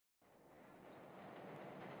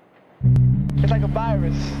like a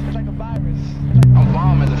virus. It's like a virus. I'm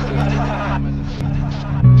bombing the city.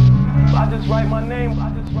 I just write my name. I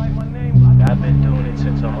just write my name. I've been doing it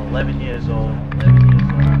since I'm 11 years old.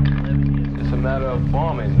 It's a matter of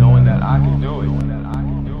bombing, knowing that I can do it.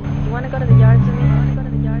 You wanna go to the yards with me?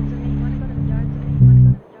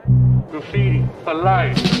 Graffiti for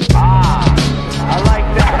life. I like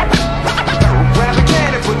that. Grab a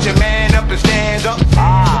can and put your man up and stand up.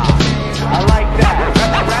 I like that.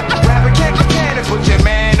 Grab a can and put your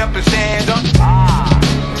man up and stand up.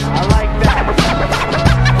 I like that.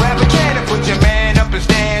 Grab a can and put your man up and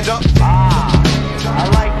stand up. I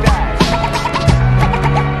like that.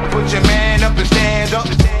 Put your man up and stand up.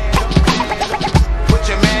 Put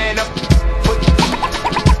your man up.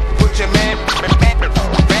 Put your man up and stand up.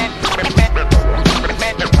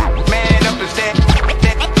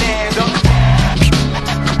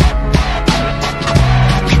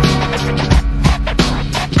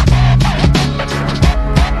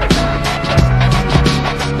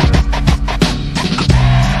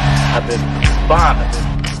 I've been bombing.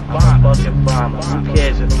 I'm a fucking bomber. Who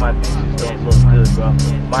cares if my pictures don't look good, bro?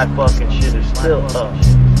 My fucking shit is still up.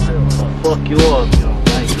 Fuck you all, yo.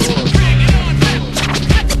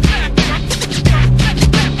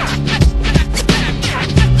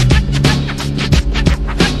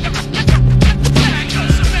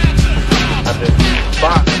 I've been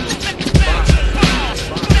bombing.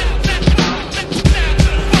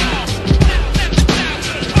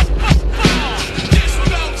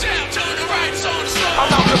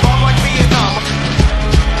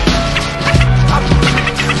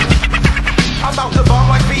 I'm about to bomb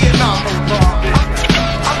like Vietnam.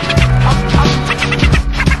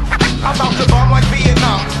 I'm about to bomb like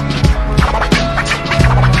Vietnam.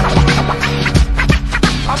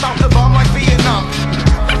 I'm about to bomb like Vietnam.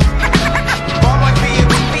 Bomb like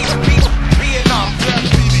Vietnam.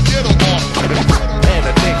 And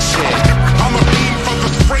addiction. I'm a fiend from the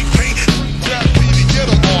spray paint.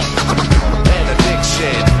 And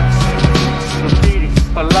addiction. Graffiti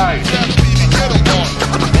for life.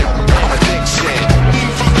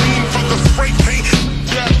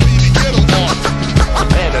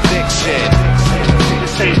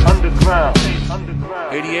 Say underground.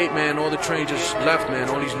 88, man, all the trains just left, man.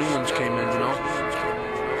 All these new ones came in, you know.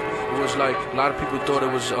 It was like, a lot of people thought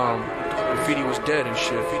it was, graffiti was dead and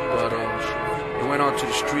shit. But, it went on to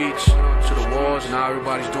the streets, to the walls, and now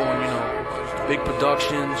everybody's doing, you know, big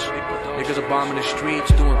productions. Niggas are bombing the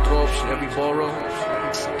streets, doing tropes in every borough.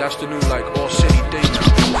 That's the new, like, all city thing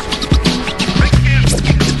now.